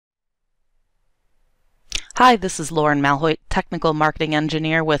Hi, this is Lauren Malhoit, Technical Marketing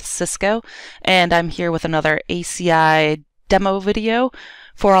Engineer with Cisco, and I'm here with another ACI demo video.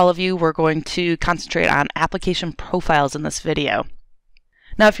 For all of you, we're going to concentrate on application profiles in this video.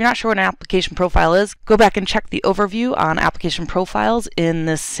 Now, if you're not sure what an application profile is, go back and check the overview on application profiles in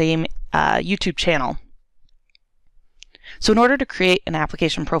this same YouTube channel. So in order to create an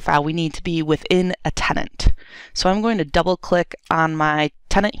application profile, we need to be within a tenant. So I'm going to double click on my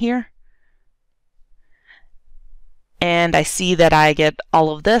tenant here. And I see that I get all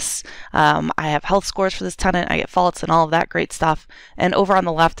of this. I have health scores for this tenant, I get faults and all of that great stuff. And over on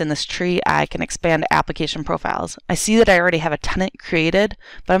the left in this tree, I can expand application profiles. I see that I already have a tenant created,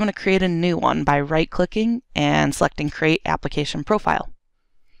 but I'm going to create a new one by right-clicking and selecting Create Application Profile.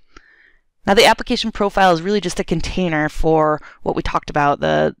 Now the application profile is really just a container for what we talked about,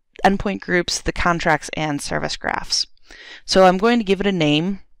 the endpoint groups, the contracts, and service graphs. So I'm going to give it a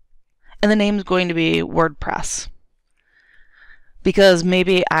name, and the name is going to be WordPress. Because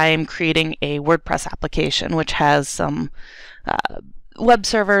maybe I'm creating a WordPress application which has some web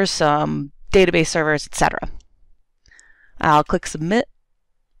servers, some database servers, etc. I'll click Submit,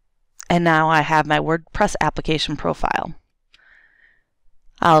 and now I have my WordPress application profile.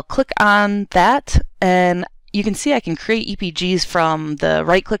 I'll click on that, and you can see I can create EPGs from the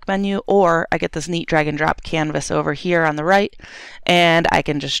right-click menu, or I get this neat drag-and-drop canvas over here on the right, and I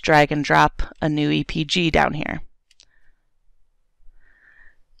can just drag and drop a new EPG down here.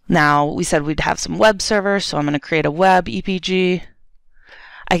 Now, we said we'd have some web servers, so I'm going to create a web EPG.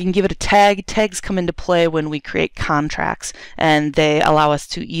 I can give it a tag. Tags come into play when we create contracts, and they allow us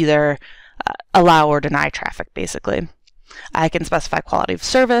to either allow or deny traffic, basically. I can specify quality of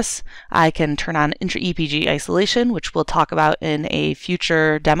service. I can turn on intra-EPG isolation, which we'll talk about in a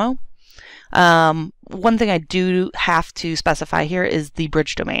future demo. One thing I do have to specify here is the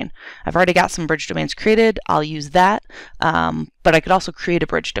bridge domain. I've already got some bridge domains created. I'll use that, but I could also create a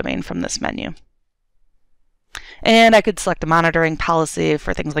bridge domain from this menu. And I could select a monitoring policy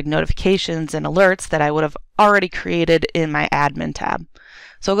for things like notifications and alerts that I would have already created in my admin tab.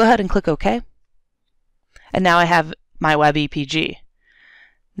 So I'll go ahead and click OK. And now I have my web EPG.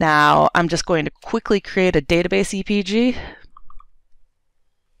 Now I'm just going to quickly create a database EPG.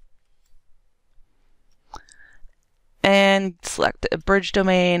 And select a bridge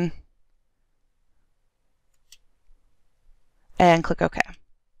domain and click OK.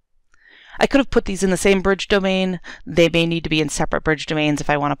 I could have put these in the same bridge domain. They may need to be in separate bridge domains if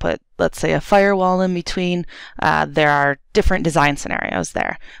I want to put, let's say, a firewall in between. There are different design scenarios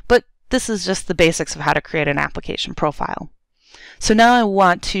there. But this is just the basics of how to create an application profile. So now I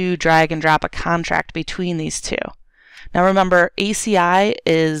want to drag and drop a contract between these two. Now remember, ACI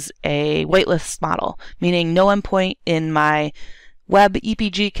is a waitlist model, meaning no endpoint in my web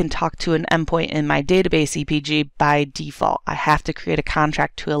EPG can talk to an endpoint in my database EPG by default. I have to create a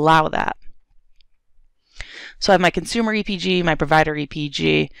contract to allow that. So I have my consumer EPG, my provider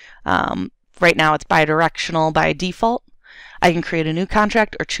EPG. Right now it's bidirectional by default. I can create a new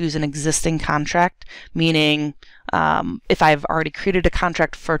contract or choose an existing contract, meaning if I've already created a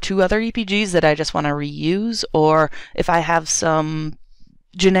contract for two other EPGs that I just want to reuse, or if I have some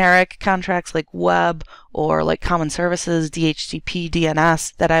generic contracts like web or like common services, DHCP,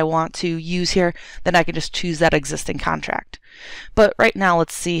 DNS that I want to use here, then I can just choose that existing contract. But right now,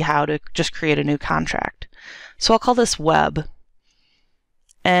 let's see how to just create a new contract. So I'll call this web.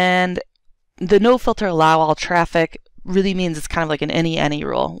 And the no filter allow all traffic really means it's kind of like an any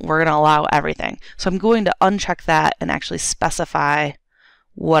rule. We're going to allow everything. So I'm going to uncheck that and actually specify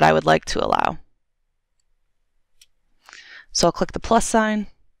what I would like to allow. So I'll click the plus sign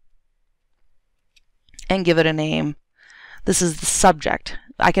and give it a name. This is the subject.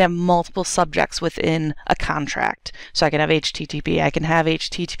 I can have multiple subjects within a contract. So I can have HTTP, I can have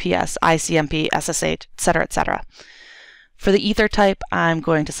HTTPS, ICMP, SSH, etc., etc. For the ether type, I'm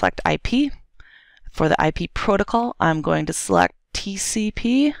going to select IP. For the IP protocol, I'm going to select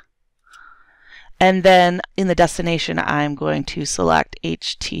TCP. And then in the destination, I'm going to select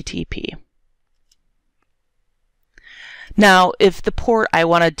HTTP. Now, if the port I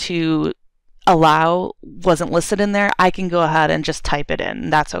wanted to allow wasn't listed in there, I can go ahead and just type it in.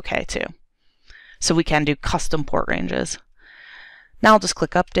 That's okay too. So we can do custom port ranges. Now I'll just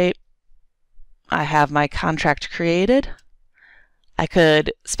click Update. I have my contract created. I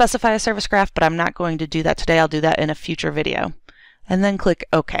could specify a service graph, but I'm not going to do that today. I'll do that in a future video. And then click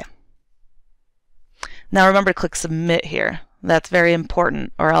OK. Now remember to click Submit here. That's very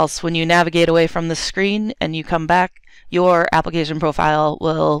important, or else when you navigate away from the screen and you come back, your application profile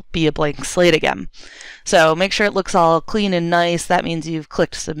will be a blank slate again. So make sure it looks all clean and nice. That means you've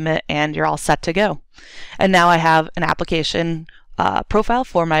clicked submit and you're all set to go. And now I have an application profile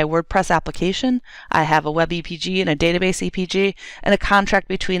for my WordPress application. I have a web EPG and a database EPG and a contract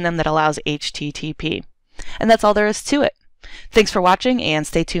between them that allows HTTP. And that's all there is to it. Thanks for watching and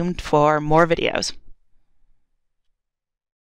stay tuned for more videos.